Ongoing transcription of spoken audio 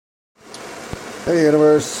Hey,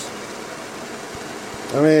 universe.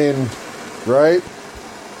 I mean, right?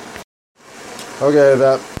 Okay,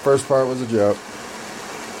 that first part was a joke.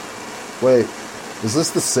 Wait, is this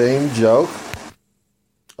the same joke?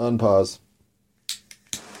 Unpause.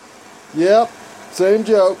 Yep, same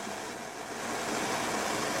joke.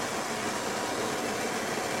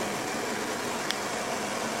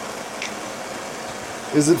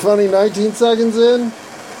 Is it funny 19 seconds in?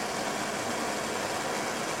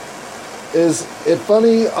 Is it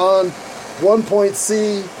funny on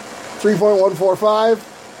 1.C 3.145?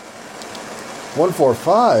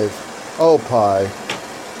 145? Oh, pi.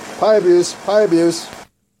 Pi abuse. Pi abuse.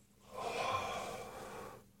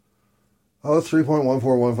 Oh,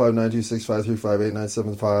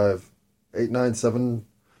 3.14159265358975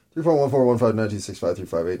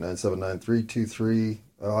 3.14159265358979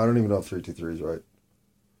 Oh, I don't even know if 323 is right.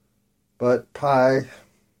 But pi.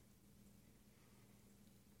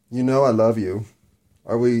 You know I love you.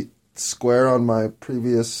 Are we square on my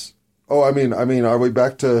previous... Oh, I mean, are we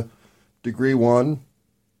back to degree 1?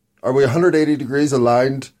 Are we 180 degrees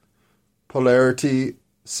aligned, polarity,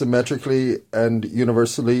 symmetrically and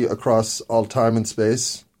universally across all time and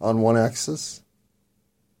space on one axis?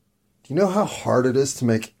 Do you know how hard it is to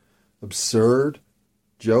make absurd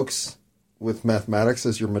jokes with mathematics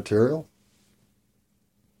as your material?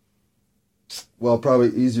 Well, probably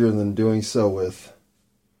easier than doing so with...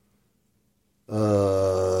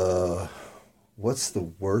 what's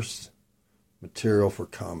the worst material for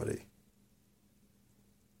comedy?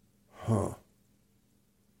 I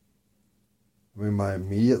mean, my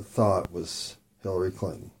immediate thought was Hillary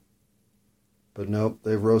Clinton. But nope,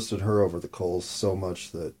 they've roasted her over the coals so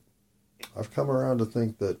much that I've come around to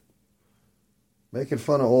think that making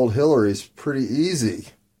fun of old Hillary's pretty easy.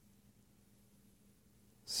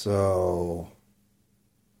 So...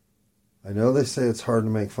 I know they say it's hard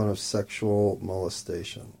to make fun of sexual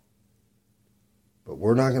molestation, but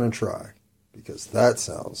we're not going to try, because that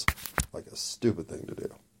sounds like a stupid thing to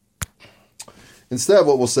do. Instead,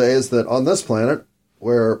 what we'll say is that on this planet,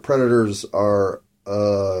 where predators are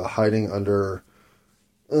hiding under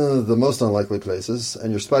the most unlikely places,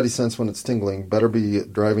 and your spidey sense when it's tingling better be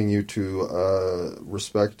driving you to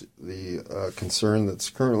respect the concern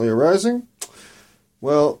that's currently arising,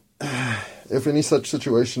 well... If any such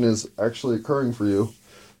situation is actually occurring for you,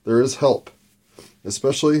 there is help.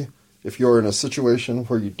 Especially if you're in a situation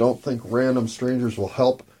where you don't think random strangers will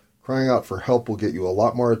help. Crying out for help will get you a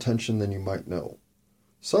lot more attention than you might know.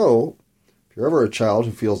 So, if you're ever a child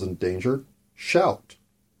who feels endangered, shout.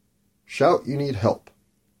 Shout you need help.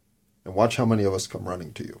 And watch how many of us come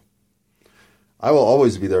running to you. I will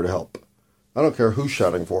always be there to help. I don't care who's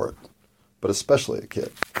shouting for it, but especially a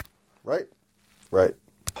kid. Right? Right.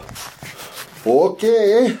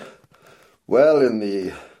 Okay, well, in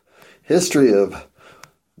the history of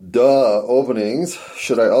openings,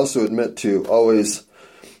 should I also admit to always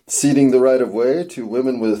ceding the right of way to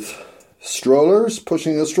women with strollers,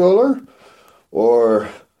 pushing a stroller, or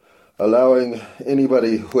allowing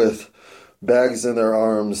anybody with bags in their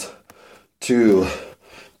arms to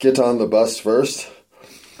get on the bus first?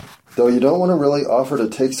 Though you don't want to really offer to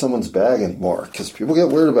take someone's bag anymore, because people get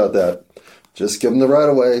weird about that. Just give them the right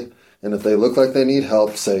of way. And if they look like they need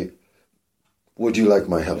help, say, would you like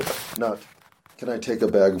my help? Not, can I take a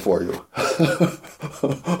bag for you?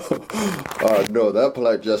 No, that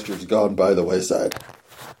polite gesture's gone by the wayside.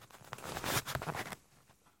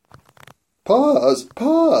 Pause.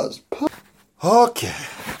 Okay.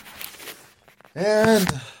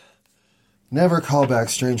 And never call back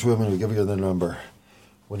strange women who give you their number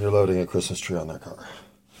when you're loading a Christmas tree on their car.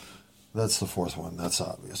 That's the fourth one. That's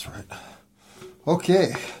obvious, right?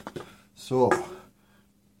 Okay. So,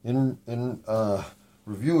 in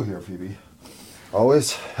review here, Phoebe,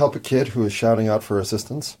 always help a kid who is shouting out for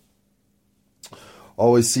assistance.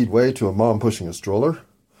 Always cede way to a mom pushing a stroller.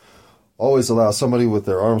 Always allow somebody with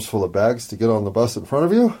their arms full of bags to get on the bus in front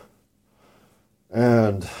of you.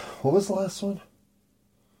 And what was the last one?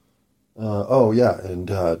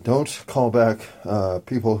 Don't call back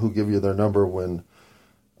people who give you their number when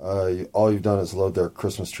all you've done is load their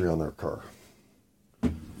Christmas tree on their car.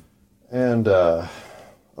 And a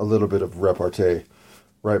little bit of repartee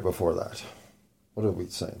right before that. What are we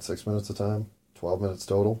saying? 6 minutes a time? 12 minutes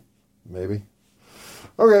total? Maybe?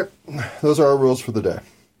 Okay, those are our rules for the day.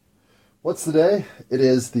 What's the day? It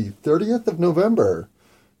is the 30th of November.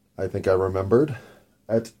 I think I remembered.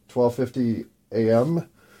 At 12:50 a.m.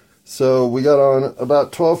 So we got on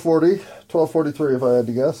about 12:43 if I had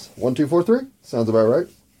to guess. 1, 2, 4, 3? Sounds about right.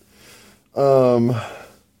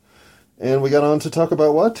 And we got on to talk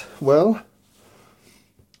about what? Well,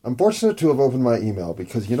 I'm fortunate to have opened my email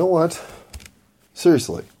because you know what?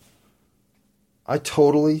 Seriously. I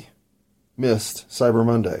totally missed Cyber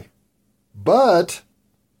Monday. But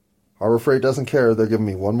Harbor Freight doesn't care. They're giving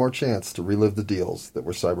me one more chance to relive the deals that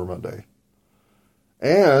were Cyber Monday.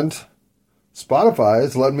 And Spotify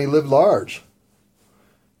is letting me live large.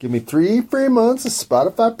 Give me 3 free months of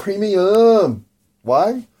Spotify Premium.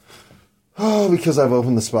 Why? Oh, because I've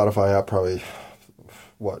opened the Spotify app probably,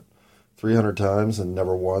 300 times and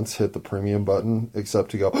never once hit the premium button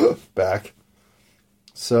except to go back.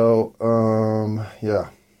 So, yeah.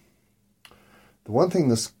 The one thing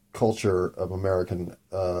this culture of American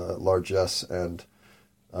largesse and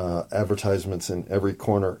advertisements in every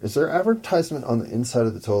corner. Is there advertisement on the inside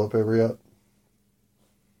of the toilet paper yet?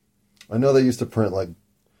 I know they used to print like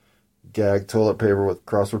gag toilet paper with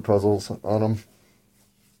crossword puzzles on them.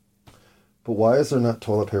 But why is there not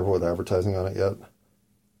toilet paper with advertising on it yet?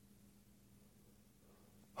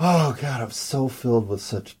 Oh, God, I'm so filled with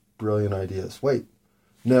such brilliant ideas. Wait.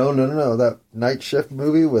 No. That Night Shift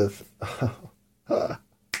movie with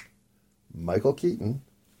Michael Keaton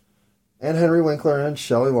and Henry Winkler and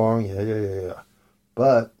Shelley Long. Yeah.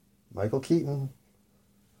 But Michael Keaton,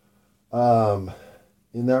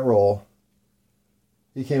 in that role,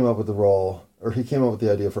 he came up with the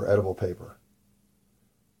idea for edible paper.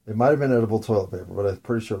 It might have been edible toilet paper, but I'm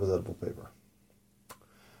pretty sure it was edible paper.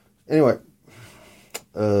 Anyway,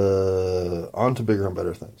 on to bigger and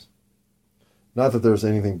better things. Not that there's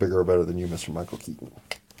anything bigger or better than you, Mr. Michael Keaton.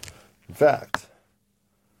 In fact,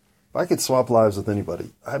 if I could swap lives with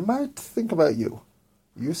anybody, I might think about you.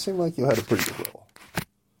 You seem like you had a pretty good role.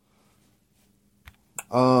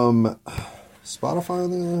 Spotify,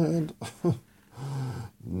 on the other hand,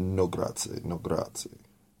 no grazie.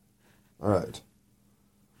 All right.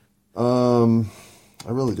 I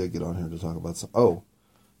really did get on here to talk about some... Oh,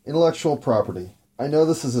 intellectual property. I know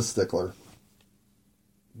this is a stickler.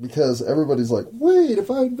 Because everybody's like, wait, if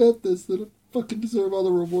I invent this, then I fucking deserve all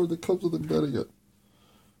the reward that comes with inventing it.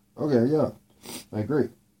 Okay, yeah. I agree.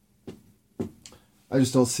 I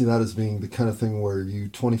just don't see that as being the kind of thing where you,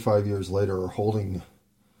 25 years later, are holding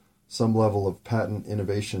some level of patent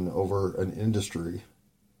innovation over an industry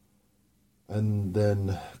and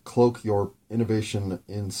then cloak your innovation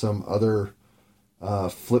in some other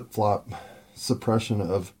flip-flop suppression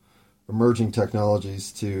of emerging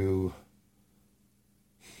technologies to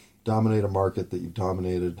dominate a market that you've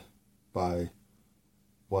dominated by,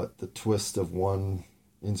 the twist of one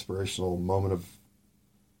inspirational moment of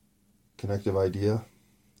connective idea?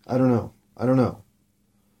 I don't know.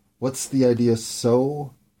 What's the idea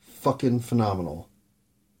so fucking phenomenal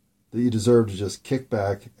that you deserve to just kick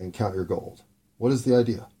back and count your gold? What is the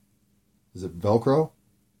idea? Is it Velcro?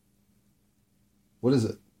 What is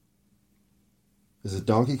it? Is it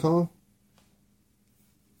Donkey Kong?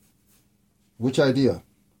 Which idea?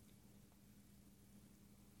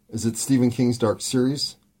 Is it Stephen King's Dark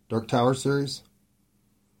Tower series?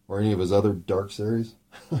 Or any of his other dark series?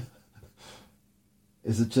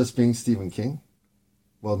 Is it just being Stephen King?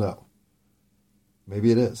 Well, no.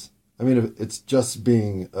 Maybe it is. I mean, if it's just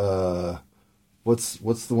being, what's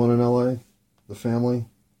the one in LA? The Family?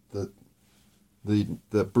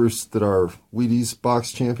 That Bruce, that our Wheaties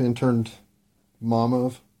box champion turned mom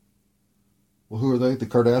of? Well, who are they? The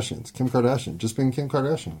Kardashians. Kim Kardashian. Just being Kim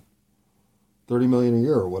Kardashian. $30 million a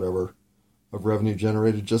year or whatever of revenue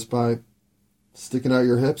generated just by sticking out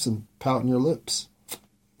your hips and pouting your lips.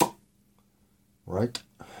 Right?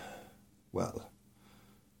 Well,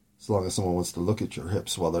 as long as someone wants to look at your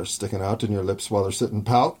hips while they're sticking out and your lips while they're sitting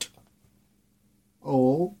pout.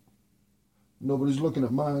 Oh, nobody's looking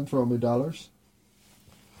at mine throwing me dollars.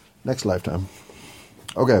 Next lifetime.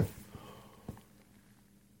 Okay.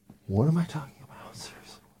 What am I talking about?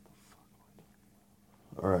 Seriously, what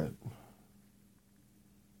the fuck am I talking about? All right.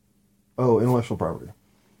 Oh, intellectual property.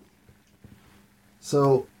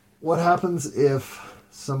 So, what happens if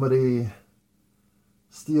somebody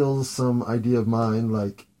steals some idea of mine,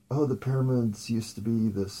 like, oh, the pyramids used to be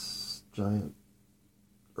this giant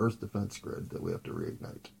Earth defense grid that we have to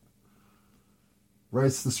reignite.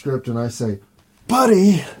 Writes the script, and I say,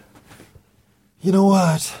 buddy, you know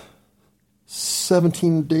what?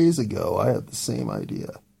 17 days ago, I had the same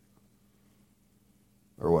idea.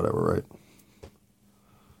 Or whatever, right?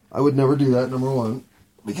 I would never do that, number one.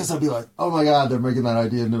 Because I'd be like, oh my God, they're making that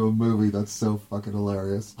idea into a movie. That's so fucking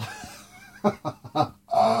hilarious.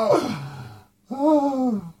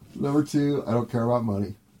 Number two, I don't care about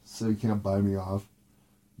money. So you can't buy me off.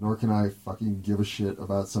 Nor can I fucking give a shit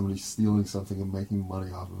about somebody stealing something and making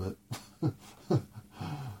money off of it.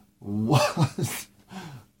 What?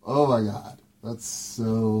 Oh my God. That's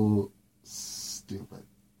so stupid.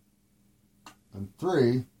 And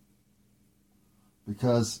three,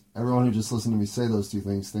 because everyone who just listened to me say those two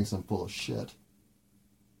things thinks I'm full of shit.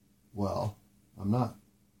 Well, I'm not.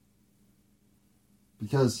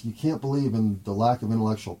 Because you can't believe in the lack of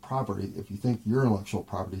intellectual property if you think your intellectual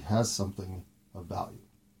property has something of value,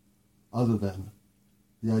 other than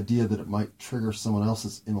the idea that it might trigger someone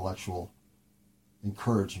else's intellectual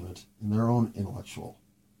encouragement in their own intellectual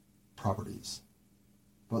properties.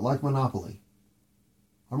 But like Monopoly,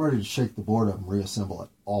 I'm ready to shake the board up and reassemble at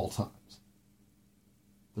all times.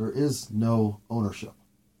 There is no ownership.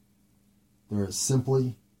 There is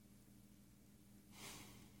simply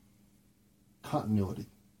continuity.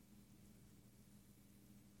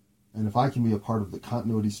 And if I can be a part of the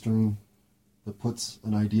continuity stream that puts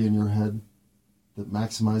an idea in your head that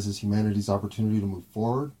maximizes humanity's opportunity to move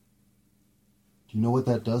forward, do you know what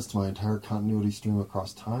that does to my entire continuity stream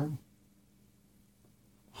across time?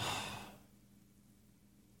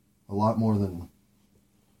 A lot more than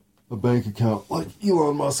a bank account like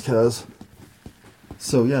Elon Musk has.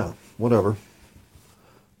 So yeah, whatever.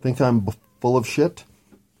 Think I'm full of shit?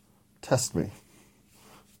 Test me.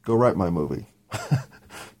 Go write my movie.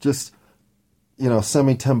 Just, send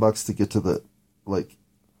me $10 to get to the,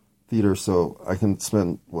 theater so I can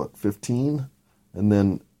spend, 15? And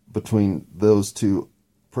then between those two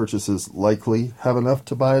purchases, likely have enough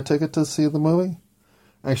to buy a ticket to see the movie?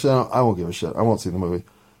 Actually, I won't give a shit. I won't see the movie.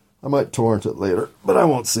 I might torrent it later, but I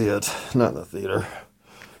won't see it. Not in the theater.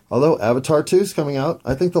 Although Avatar 2 is coming out,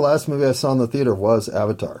 I think the last movie I saw in the theater was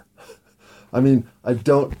Avatar. I mean, I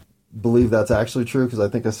don't believe that's actually true because I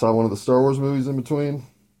think I saw one of the Star Wars movies in between.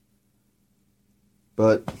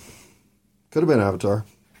 But could have been Avatar.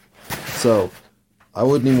 So I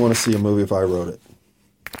wouldn't even want to see a movie if I wrote it.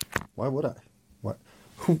 Why would I?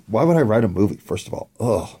 Why would I write a movie, first of all?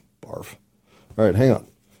 Ugh, barf. All right, hang on.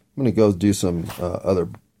 I'm going to go do some other...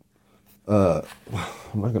 I'm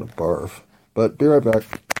not going to barf. But be right back.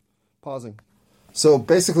 Pausing. So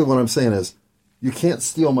basically what I'm saying is, you can't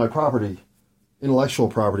steal my property, intellectual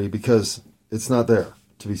property, because it's not there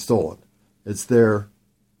to be stolen. It's there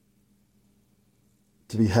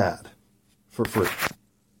to be had for free.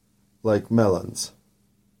 Like melons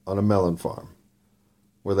on a melon farm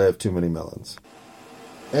where they have too many melons.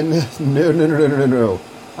 And no.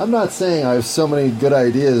 I'm not saying I have so many good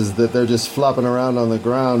ideas that they're just flopping around on the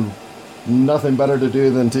ground, nothing better to do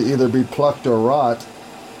than to either be plucked or rot.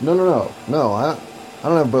 No, I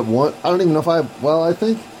don't have but one. I don't even know if I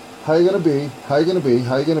think, how you going to be? How you going to be?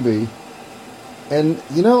 How you going to be? And,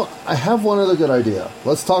 I have one other good idea.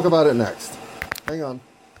 Let's talk about it next. Hang on.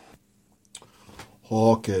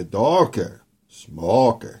 Okay, dokie.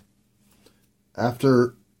 Smoky.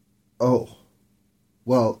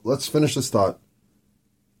 Let's finish this thought.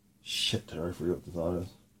 Shit, did I already forget what the thought is?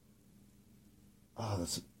 Oh,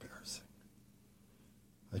 that's embarrassing.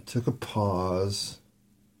 I took a pause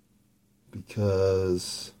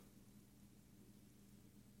because...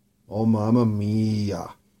 Oh, mamma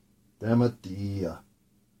mia. Damn it, dia.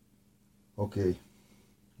 Okay.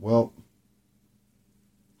 Well,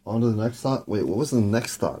 on to the next thought. Wait, what was the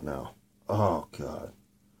next thought now? Oh, God.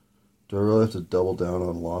 Do I really have to double down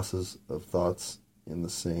on losses of thoughts in the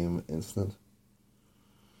same instant?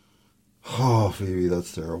 Oh, Phoebe,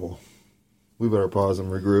 that's terrible. We better pause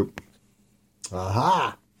and regroup.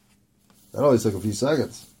 Aha! That always took a few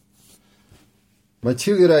seconds. My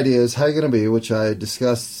two good ideas, how you gonna be, which I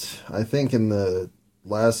discussed, I think, in the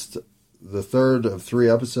third of 3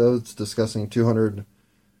 episodes, discussing 200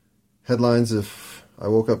 headlines. If I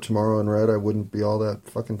woke up tomorrow and read, I wouldn't be all that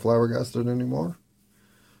fucking flabbergasted anymore.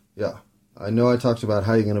 Yeah, I know I talked about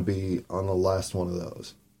how you gonna be on the last one of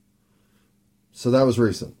those. So that was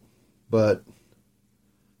recent. But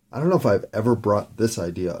I don't know if I've ever brought this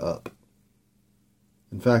idea up.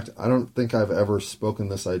 In fact, I don't think I've ever spoken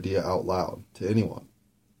this idea out loud to anyone.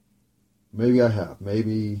 Maybe I have.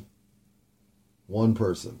 Maybe one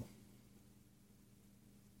person.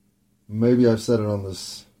 Maybe I've said it on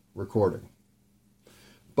this recording.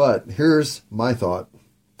 But here's my thought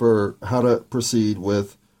for how to proceed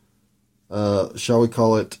with, shall we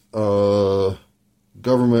call it,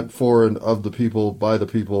 government for and of the people, by the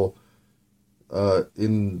people,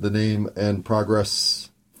 in the name and progress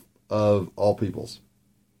of all peoples.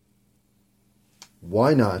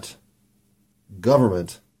 Why not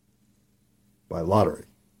government by lottery?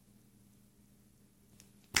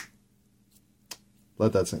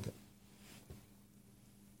 Let that sink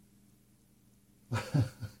in.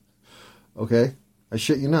 Okay? I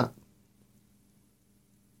shit you not.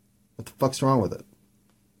 What the fuck's wrong with it?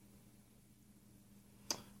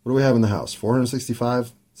 What do we have in the house?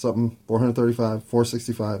 465? Something? 435?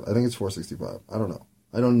 465? I think it's 465. I don't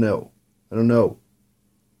know.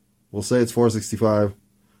 We'll say it's 465.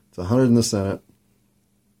 It's 100 in the Senate.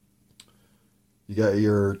 You got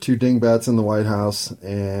your 2 dingbats in the White House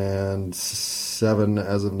and 7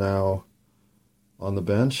 as of now on the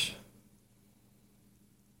bench.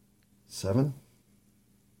 7?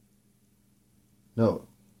 No,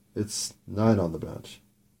 it's 9 on the bench.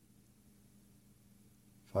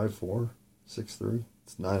 5-4, 6-3.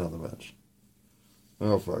 It's 9 on the bench.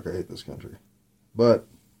 Oh fuck, I hate this country. But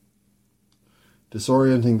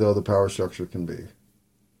disorienting though the power structure can be,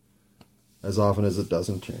 as often as it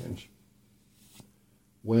doesn't change,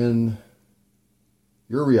 when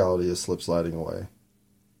your reality is slip sliding away,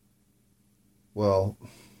 well,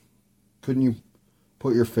 couldn't you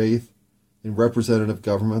put your faith in representative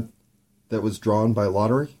government that was drawn by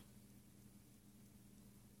lottery?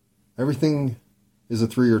 Everything is a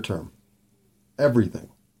 3-year term. Everything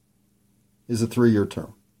is a 3-year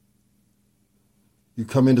term. You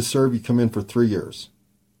come in to serve, you come in for 3 years.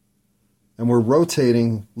 And we're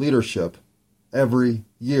rotating leadership every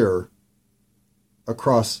year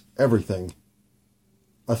across everything.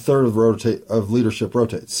 A third of leadership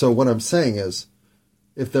rotates. So what I'm saying is,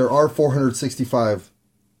 if there are 465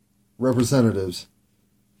 representatives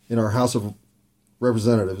in our House of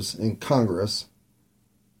Representatives in Congress,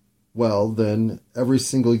 well, then every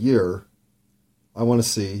single year I want to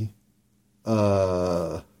see,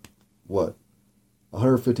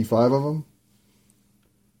 155 of them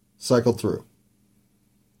cycled through.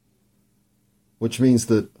 Which means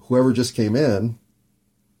that whoever just came in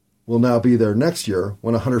will now be there next year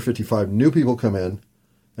when 155 new people come in,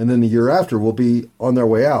 and then the year after will be on their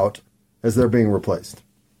way out as they're being replaced.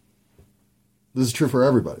 This is true for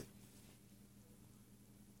everybody.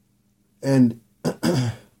 And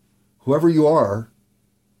whoever you are,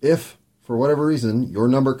 if for whatever reason your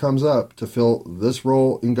number comes up to fill this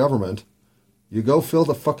role in government, you go fill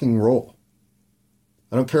the fucking role.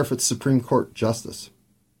 I don't care if it's Supreme Court Justice.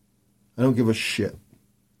 I don't give a shit.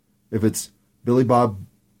 If it's Billy Bob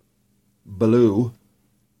Ballou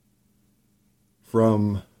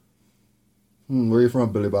from... where are you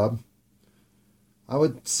from, Billy Bob? I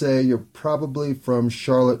would say you're probably from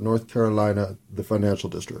Charlotte, North Carolina, the financial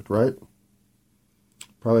district, right?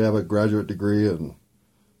 Probably have a graduate degree in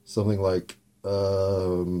something like...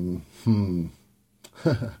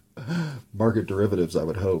 market derivatives, I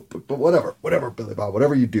would hope. But whatever, Billy Bob,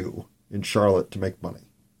 whatever you do in Charlotte to make money.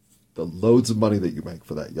 The loads of money that you make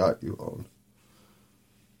for that yacht you own.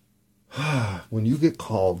 When you get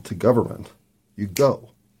called to government, you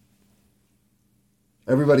go.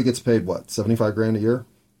 Everybody gets paid, what, 75 grand a year?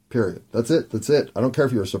 Period. That's it. I don't care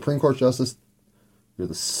if you're a Supreme Court Justice. You're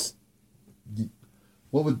the...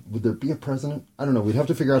 What would there be a president? I don't know. We'd have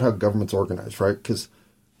to figure out how government's organized, right? Because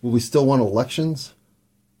will we still want elections?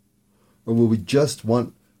 Or will we just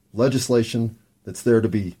want legislation that's there to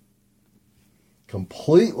be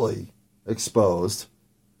completely exposed?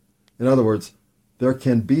 In other words, there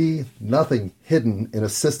can be nothing hidden in a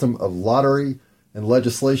system of lottery and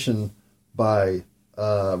legislation by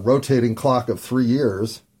a rotating clock of 3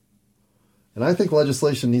 years. And I think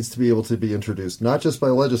legislation needs to be able to be introduced, not just by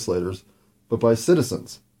legislators, but by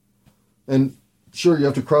citizens. And sure, you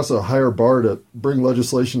have to cross a higher bar to bring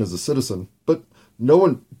legislation as a citizen, but no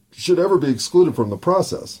one should ever be excluded from the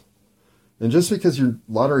process. And just because your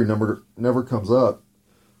lottery number never comes up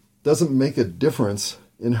doesn't make a difference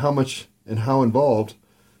in how much and how involved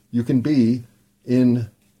you can be in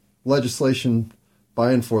legislation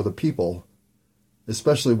by and for the people,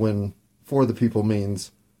 especially when for the people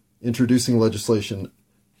means introducing legislation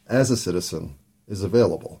as a citizen is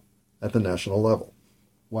available at the national level.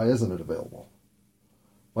 Why isn't it available?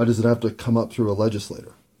 Why does it have to come up through a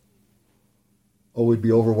legislator? Oh, we'd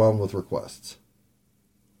be overwhelmed with requests.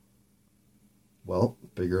 Well,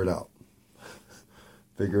 figure it out.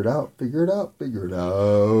 Figure it out.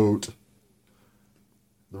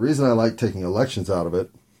 The reason I like taking elections out of it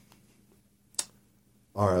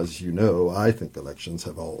are, as you know, I think elections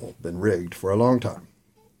have all been rigged for a long time.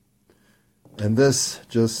 And this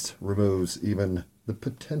just removes even the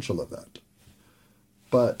potential of that.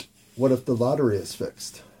 But what if the lottery is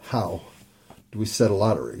fixed? How do we set a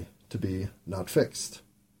lottery to be not fixed?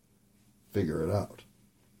 Figure it out.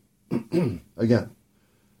 Again,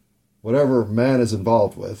 whatever man is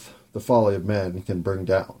involved with, the folly of man can bring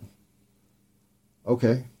down.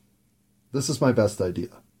 Okay, this is my best idea.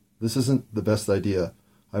 This isn't the best idea,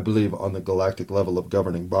 I believe, on the galactic level of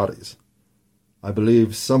governing bodies. I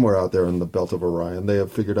believe somewhere out there in the belt of Orion, they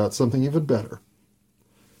have figured out something even better.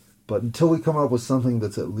 But until we come up with something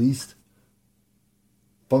that's at least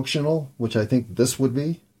functional, which I think this would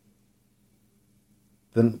be,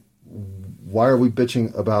 then why are we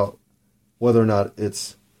bitching about whether or not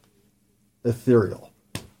it's ethereal.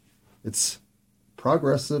 It's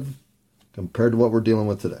progressive compared to what we're dealing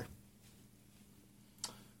with today.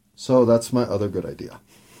 So that's my other good idea.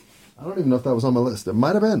 I don't even know if that was on my list. It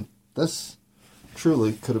might have been. This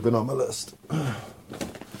truly could have been on my list. On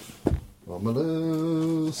my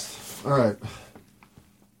list. All right.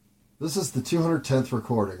 This is the 210th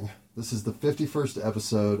recording. This is the 51st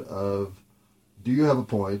episode of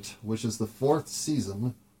DoUhave.aPoint, which is the 4th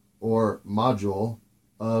season or module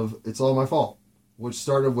of It's All My Fault, which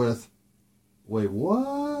started with, wait,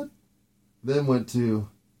 what? Then went to,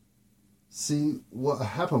 see, what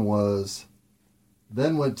happened was,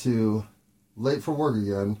 then went to Late for Work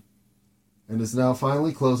Again, and is now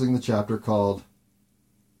finally closing the chapter called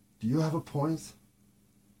Do You Have a Point?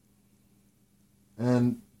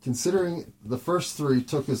 And considering the first 3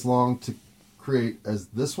 took as long to create as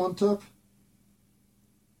this one took,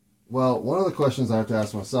 well, one of the questions I have to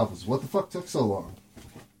ask myself is, what the fuck took so long?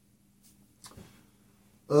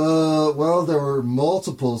 Well, there were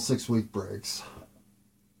multiple 6-week breaks.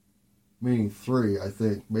 Meaning 3, I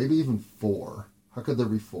think. Maybe even 4. How could there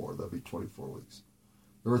be 4? That'd be 24 weeks.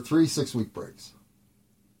 There were 3 6-week breaks.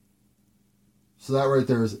 So that right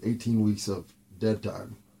there is 18 weeks of dead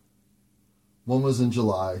time. One was in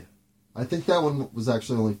July. I think that one was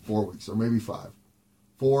actually only 4 weeks, or maybe 5.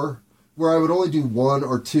 4, where I would only do 1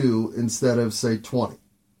 or 2 instead of, say, 20.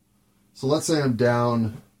 So let's say I'm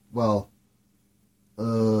down, well,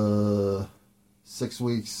 6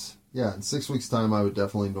 weeks. Yeah, in 6 weeks' time, I would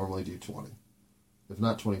definitely normally do 20, if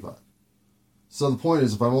not 25. So the point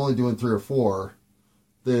is, if I'm only doing 3 or 4,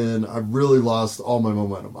 then I've really lost all my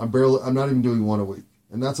momentum. I'm not even doing 1 a week,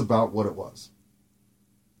 and that's about what it was.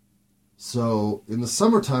 So in the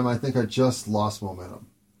summertime, I think I just lost momentum.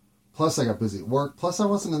 Plus, I got busy at work. Plus, I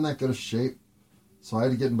wasn't in that good of shape, so I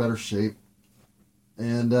had to get in better shape.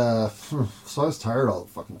 And so I was tired all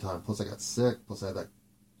the fucking time. Plus, I got sick. Plus, I had that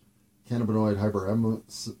cannabinoid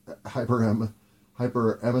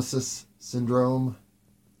hyperemesis syndrome.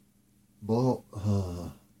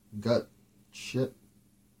 Gut shit.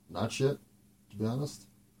 Not shit, to be honest.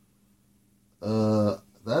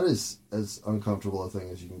 That is as uncomfortable a thing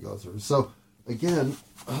as you can go through. So, again,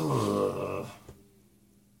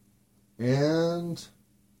 and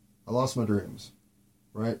I lost my dreams,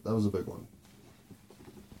 right? That was a big one.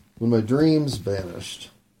 When my dreams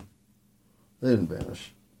vanished, they didn't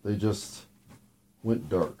vanish. They just went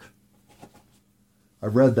dark. I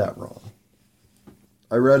read that wrong.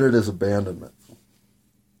 I read it as abandonment.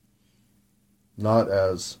 Not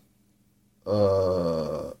as,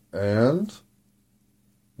 and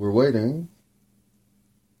we're waiting.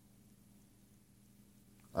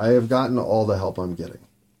 I have gotten all the help I'm getting.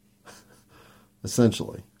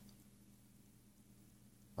 Essentially.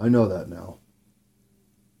 I know that now.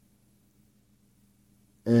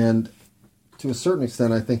 And to a certain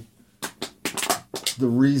extent, I think the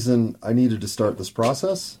reason I needed to start this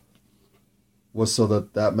process was so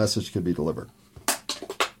that that message could be delivered.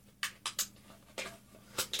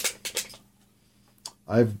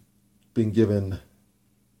 I've been given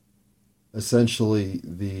essentially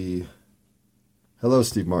the... Hello,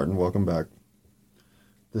 Steve Martin. Welcome back.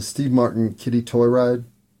 The Steve Martin kiddie toy ride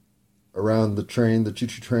around the train, the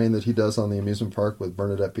choo-choo train that he does on the amusement park with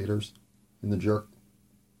Bernadette Peters in The Jerk.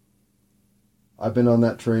 I've been on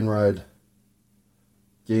that train ride,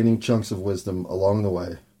 gaining chunks of wisdom along the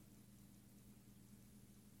way.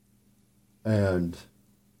 And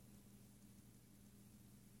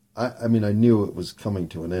I mean, I knew it was coming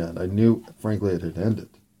to an end. I knew, frankly, it had ended.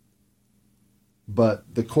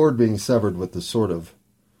 But the cord being severed with the sort of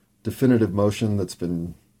definitive motion that's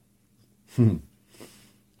been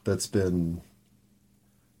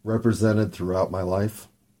represented throughout my life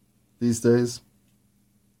these days.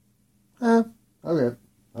 Okay,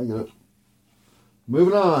 I get it.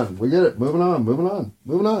 Moving on. We get it. Moving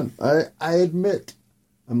on. I admit,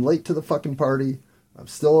 I'm late to the fucking party. I'm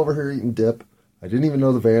still over here eating dip. I didn't even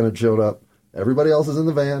know the van had showed up. Everybody else is in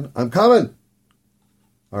the van. I'm coming!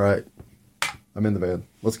 All right. I'm in the van.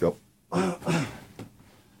 Let's go.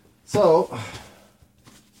 So,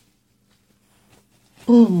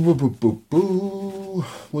 we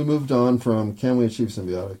moved on from, can we achieve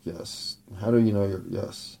symbiotic? Yes. How do you know you're,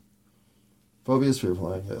 yes. Phobias, fear of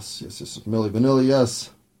flying, yes. Milli Vanilli, yes.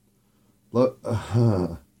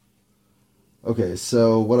 Okay,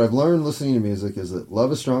 so what I've learned listening to music is that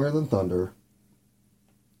love is stronger than thunder.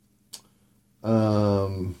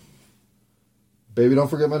 Baby, don't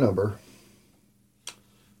forget my number.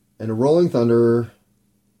 And a rolling thunder.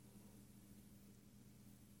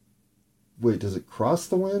 Wait, does it cross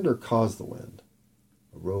the wind or cause the wind?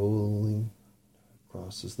 A rolling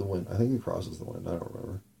crosses the wind. I think it crosses the wind. I don't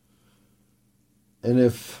remember. And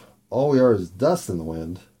if all we are is dust in the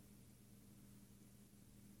wind,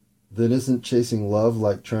 then isn't chasing love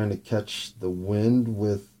like trying to catch the wind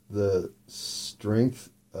with the strength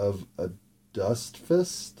of a dust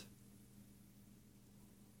fist?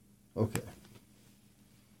 Okay.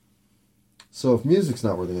 So if music's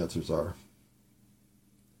not where the answers are,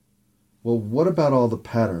 well, what about all the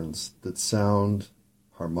patterns that sound,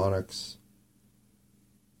 harmonics,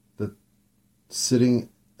 that sitting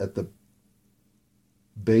at the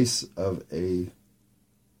base of a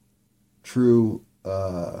true,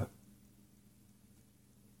 what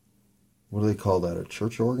do they call that? A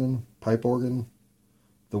church organ? Pipe organ?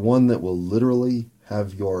 The one that will literally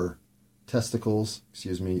have your testicles,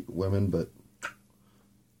 excuse me, women, but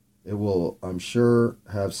it will, I'm sure,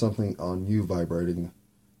 have something on you vibrating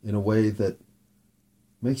in a way that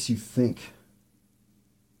makes you think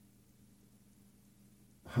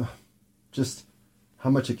just how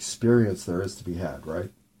much experience there is to be had,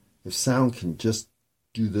 right? If sound can just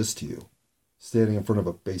do this to you, standing in front of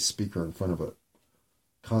a bass speaker in front of a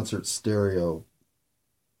concert stereo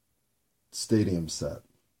stadium set,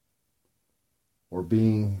 or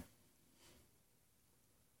being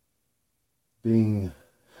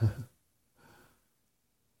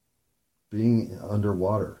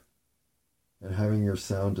underwater and having your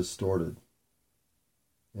sound distorted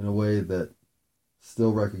in a way that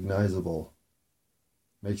still recognizable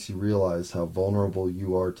makes you realize how vulnerable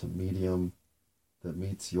you are to medium that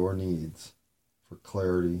meets your needs for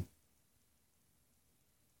clarity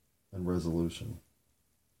and resolution.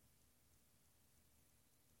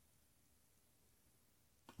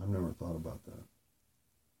 I've never thought about that.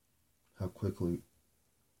 How quickly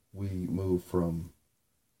we move from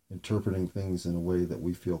interpreting things in a way that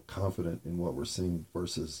we feel confident in what we're seeing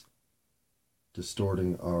versus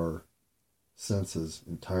distorting our senses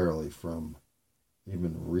entirely from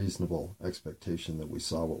even reasonable expectation that we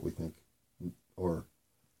saw what we think, or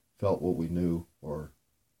felt what we knew, or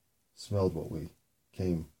smelled what we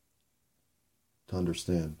came to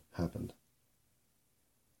understand happened.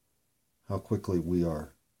 How quickly we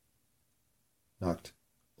are knocked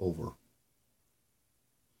over.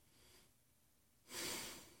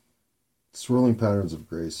 Swirling patterns of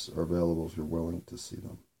grace are available if you're willing to see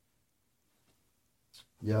them.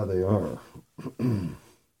 Yeah, they are.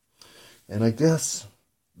 And I guess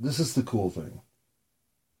this is the cool thing.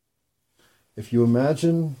 If you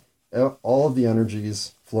imagine all of the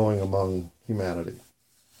energies flowing among humanity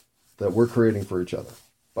that we're creating for each other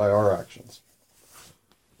by our actions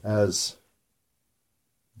as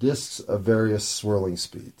disks of various swirling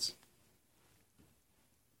speeds,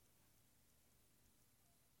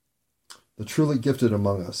 the truly gifted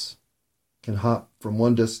among us can hop from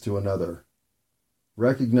one disk to another,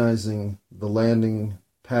 recognizing the landing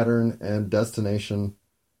pattern and destination,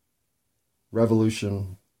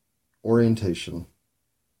 revolution, orientation,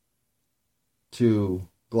 to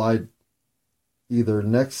glide either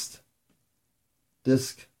next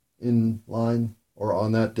disk in line or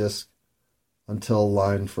on that disk until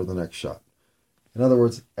aligned for the next shot. In other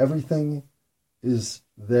words, everything is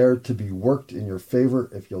there to be worked in your favor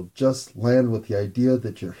if you'll just land with the idea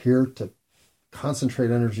that you're here to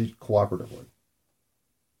concentrate energy cooperatively.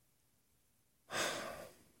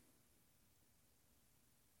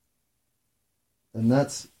 And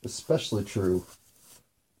that's especially true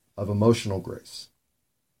of emotional grace.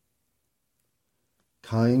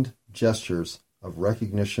 Kind gestures of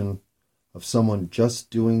recognition of someone just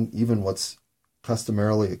doing even what's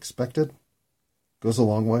customarily expected goes a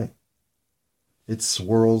long way. It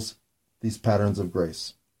swirls these patterns of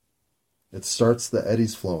grace. It starts the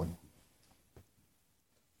eddies flowing.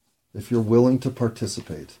 If you're willing to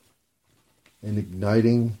participate in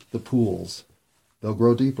igniting the pools, they'll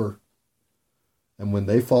grow deeper. And when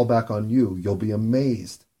they fall back on you, you'll be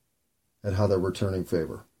amazed at how they're returning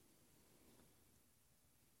favor.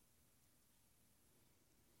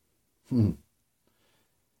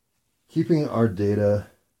 Keeping our data,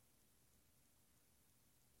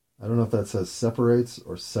 I don't know if that says separates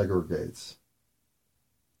or segregates.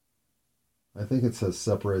 I think it says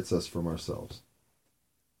separates us from ourselves.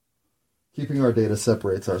 Keeping our data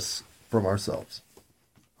separates us from ourselves.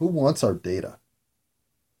 Who wants our data?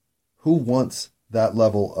 Who wants that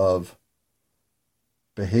level of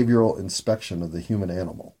behavioral inspection of the human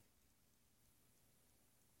animal?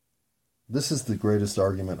 This is the greatest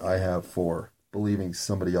argument I have for believing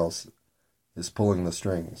somebody else is pulling the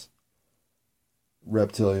strings.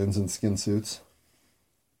 Reptilians in skin suits.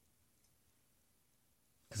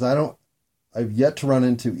 Because I've yet to run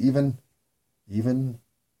into even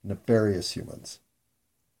nefarious humans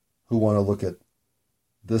who want to look at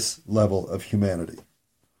this level of humanity.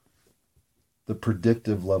 the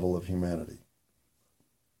predictive level of humanity.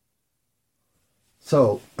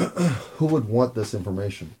 So, who would want this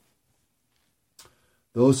information?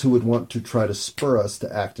 Those who would want to try to spur us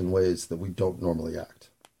to act in ways that we don't normally act.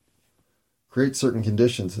 Create certain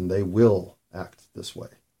conditions and they will act this way.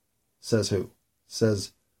 Says who?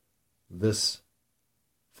 Says this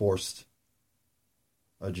forced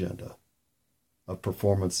agenda of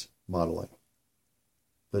performance modeling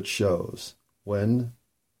that shows when,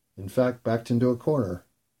 in fact, backed into a corner,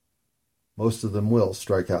 most of them will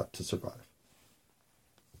strike out to survive.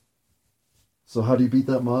 So how do you beat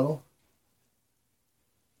that model?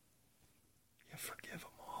 You forgive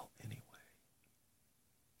them all anyway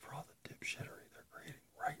for all the dipshittery they're creating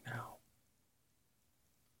right now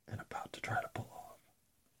and about to try to pull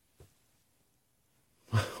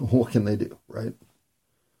off. What can they do, right?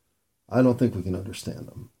 I don't think we can understand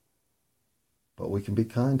them, but we can be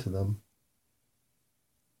kind to them.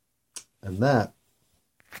 And that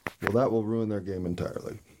will ruin their game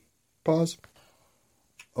entirely. Pause.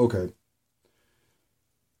 Okay.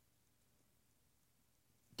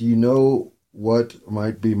 Do you know what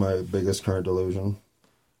might be my biggest current delusion?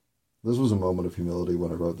 This was a moment of humility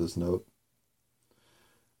when I wrote this note.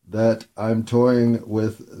 That I'm toying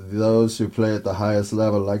with those who play at the highest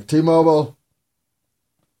level, like T-Mobile.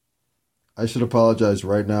 I should apologize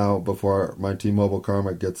right now before my T-Mobile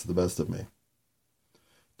karma gets the best of me.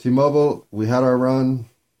 T-Mobile, we had our run.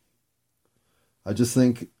 I just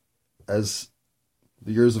think as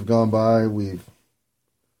the years have gone by, we've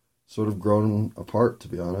sort of grown apart, to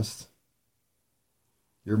be honest.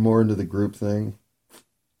 You're more into the group thing.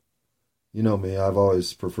 You know me, I've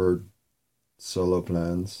always preferred solo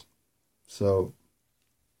plans. So,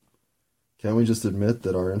 can't we just admit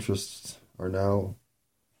that our interests are now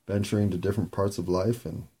venturing to different parts of life?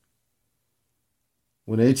 And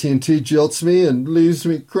when AT&T jilts me and leaves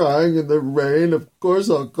me crying in the rain, of course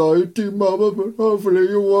I'll call you T-Mobile, but hopefully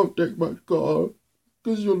you won't take my call,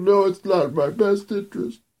 because you'll know it's not in my best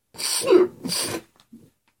interest.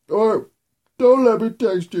 Or don't let me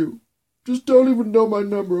text you. Just don't even know my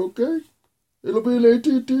number, okay? It'll be an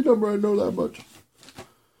AT&T number, I know that much.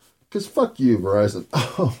 Because fuck you, Verizon.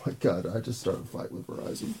 Oh my God, I just started a fight with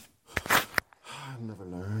Verizon. I'll never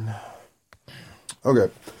learn.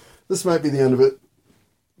 Okay, this might be the end of it.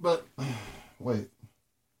 But, wait.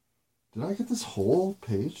 Did I get this whole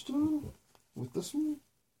page done with this one?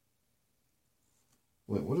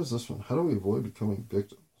 Wait, what is this one? How do we avoid becoming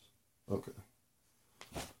victims? Okay.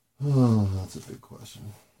 Oh, that's a big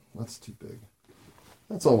question. That's too big.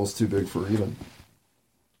 That's almost too big for even.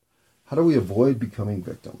 How do we avoid becoming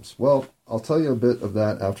victims? Well, I'll tell you a bit of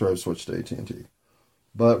that after I've switched to AT&T.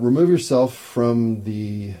 But remove yourself from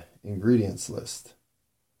the ingredients list.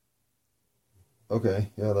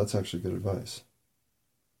 Okay, yeah, that's actually good advice.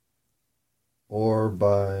 Or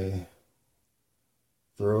by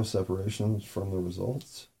thorough separation from the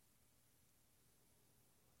results.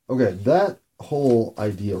 Okay, that whole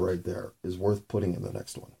idea right there is worth putting in the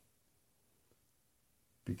next one.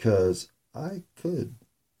 Because I could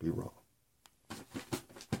be wrong.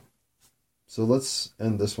 So let's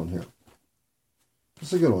end this one here.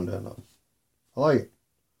 It's a good one to end on. I like it.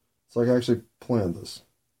 It's like I actually planned this.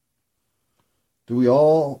 Did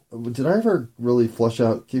I ever really flesh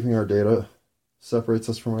out keeping our data separates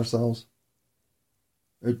us from ourselves?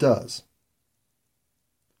 It does.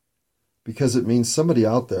 Because it means somebody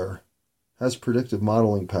out there has predictive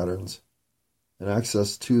modeling patterns and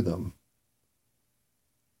access to them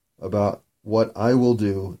about what I will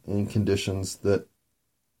do in conditions that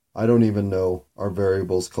I don't even know are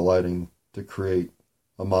variables colliding to create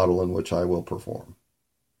a model in which I will perform.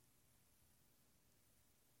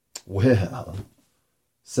 Well,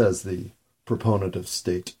 says the proponent of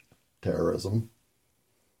state terrorism,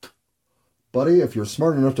 buddy, if you're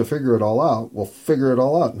smart enough to figure it all out, well, figure it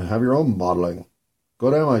all out and have your own modeling. Go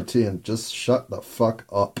to MIT and just shut the fuck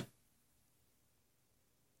up.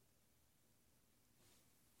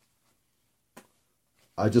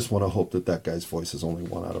 I just want to hope that that guy's voice is only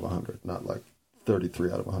 1 out of 100, not like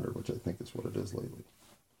 33 out of 100, which I think is what it is lately.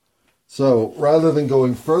 So, rather than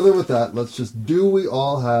going further with that, let's just, do we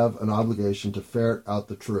all have an obligation to ferret out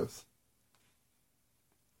the truth?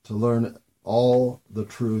 To learn all the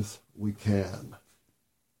truth we can.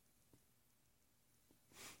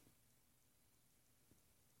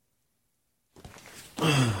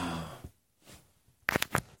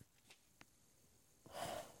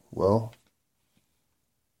 Well,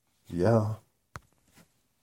 yeah.